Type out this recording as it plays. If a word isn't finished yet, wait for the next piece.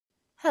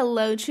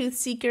Hello, truth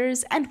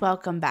seekers, and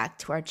welcome back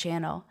to our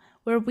channel,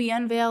 where we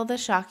unveil the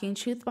shocking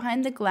truth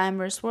behind the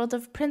glamorous world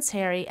of Prince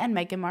Harry and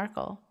Meghan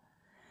Markle.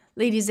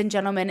 Ladies and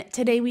gentlemen,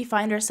 today we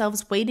find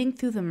ourselves wading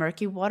through the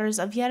murky waters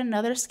of yet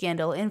another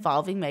scandal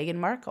involving Meghan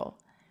Markle.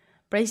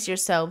 Brace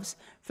yourselves,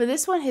 for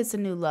this one hits a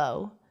new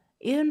low,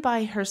 even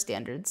by her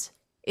standards.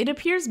 It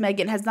appears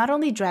Meghan has not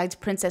only dragged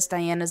Princess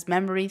Diana's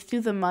memory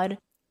through the mud,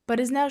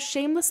 but is now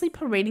shamelessly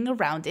parading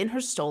around in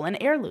her stolen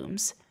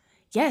heirlooms.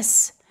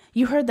 Yes,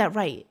 you heard that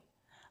right.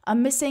 A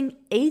missing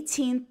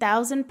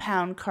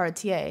 £18,000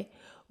 Cartier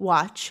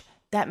watch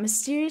that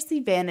mysteriously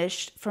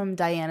vanished from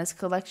Diana's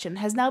collection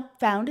has now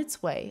found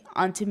its way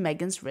onto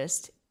Meghan's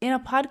wrist in a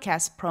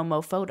podcast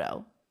promo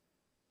photo.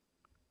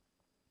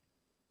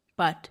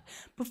 But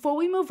before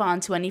we move on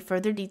to any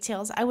further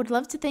details, I would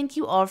love to thank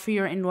you all for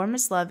your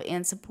enormous love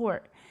and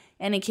support.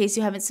 And in case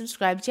you haven't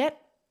subscribed yet,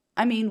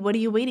 what are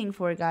you waiting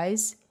for,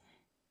 guys?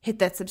 Hit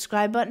that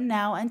subscribe button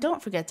now and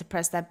don't forget to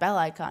press that bell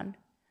icon.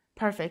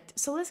 Perfect,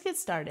 so let's get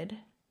started.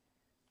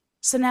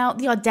 So now,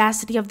 the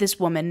audacity of this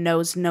woman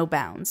knows no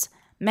bounds.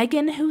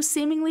 Meghan, who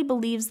seemingly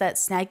believes that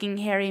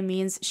snagging Harry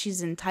means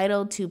she's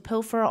entitled to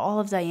pilfer all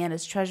of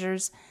Diana's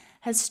treasures,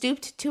 has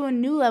stooped to a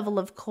new level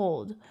of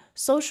cold,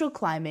 social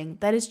climbing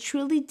that is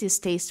truly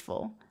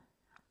distasteful.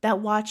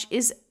 That watch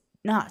is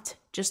not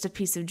just a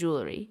piece of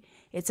jewelry.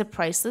 It's a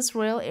priceless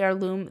royal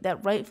heirloom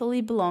that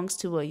rightfully belongs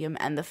to William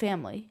and the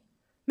family.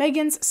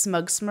 Meghan's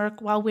smug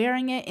smirk while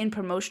wearing it in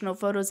promotional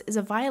photos is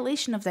a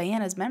violation of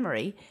Diana's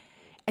memory,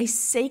 a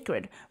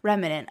sacred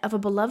remnant of a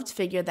beloved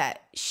figure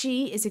that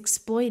she is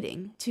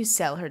exploiting to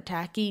sell her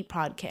tacky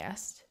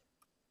podcast.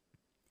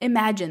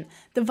 Imagine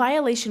the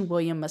violation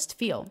William must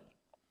feel,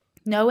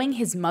 knowing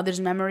his mother's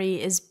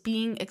memory is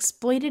being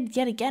exploited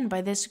yet again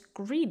by this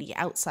greedy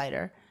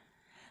outsider.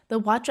 The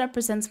watch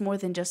represents more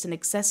than just an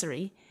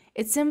accessory.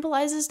 It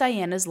symbolizes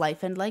Diana's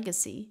life and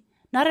legacy,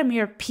 not a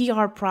mere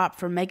PR prop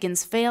for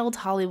Meghan's failed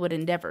Hollywood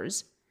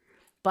endeavors.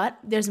 But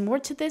there's more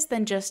to this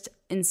than just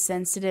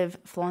insensitive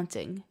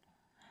flaunting.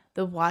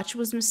 The watch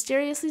was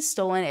mysteriously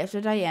stolen after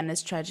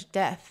Diana's tragic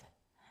death.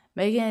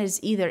 Meghan is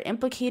either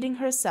implicating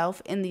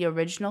herself in the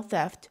original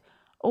theft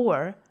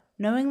or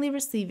knowingly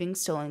receiving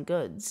stolen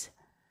goods.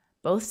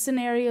 Both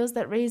scenarios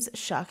that raise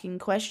shocking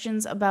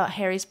questions about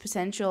Harry's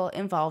potential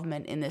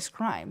involvement in this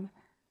crime.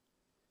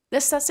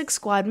 The Sussex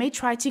Squad may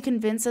try to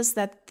convince us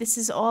that this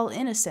is all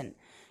innocent,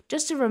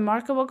 just a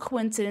remarkable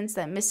coincidence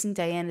that missing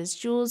Diana's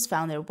jewels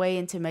found their way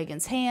into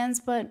Meghan's hands,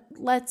 but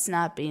let's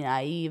not be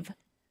naive.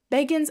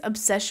 Meghan's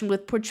obsession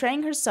with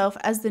portraying herself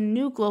as the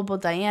new global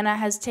Diana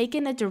has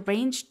taken a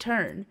deranged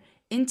turn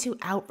into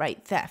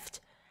outright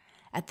theft.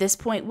 At this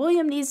point,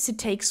 William needs to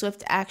take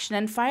swift action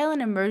and file an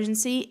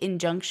emergency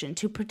injunction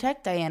to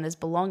protect Diana's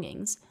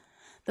belongings.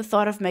 The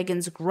thought of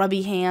Meghan's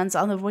grubby hands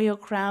on the royal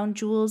crown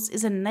jewels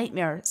is a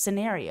nightmare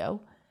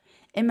scenario.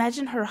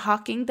 Imagine her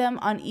hawking them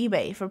on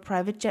eBay for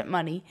private jet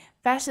money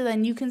faster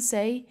than you can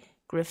say,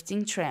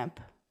 grifting tramp.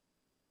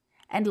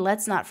 And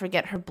let's not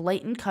forget her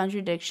blatant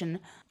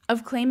contradiction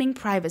of claiming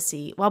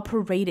privacy while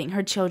parading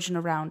her children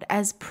around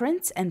as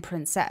prince and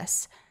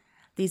princess.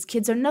 These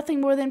kids are nothing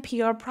more than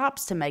PR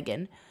props to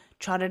Meghan,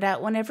 trotted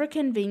out whenever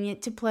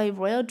convenient to play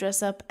royal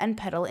dress-up and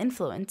peddle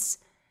influence.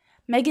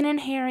 Meghan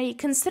and Harry,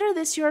 consider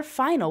this your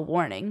final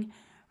warning.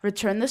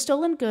 Return the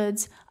stolen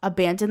goods,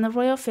 abandon the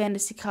royal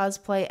fantasy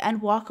cosplay,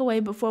 and walk away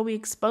before we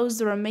expose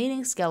the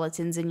remaining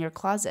skeletons in your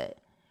closet.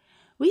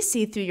 We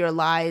see through your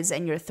lies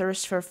and your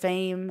thirst for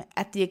fame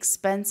at the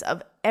expense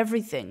of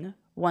everything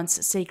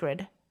once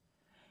sacred.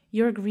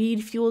 Your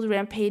greed-fueled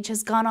rampage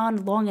has gone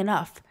on long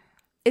enough.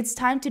 It's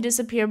time to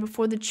disappear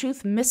before the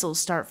truth missiles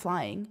start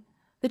flying.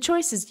 The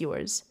choice is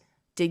yours,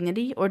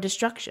 dignity or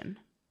destruction.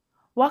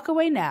 Walk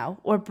away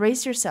now or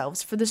brace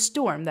yourselves for the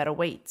storm that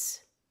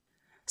awaits.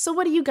 So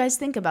what do you guys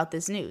think about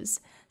this news?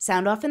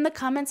 Sound off in the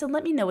comments and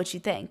let me know what you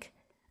think.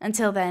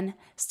 Until then,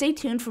 stay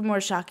tuned for more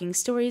shocking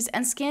stories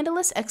and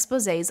scandalous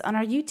exposés on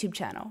our YouTube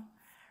channel.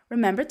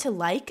 Remember to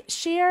like,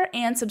 share,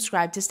 and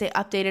subscribe to stay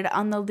updated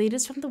on the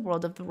latest from the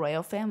world of the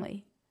royal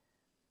family.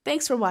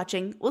 Thanks for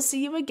watching. We'll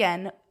see you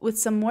again with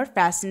some more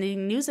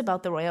fascinating news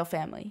about the royal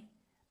family.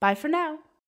 Bye for now.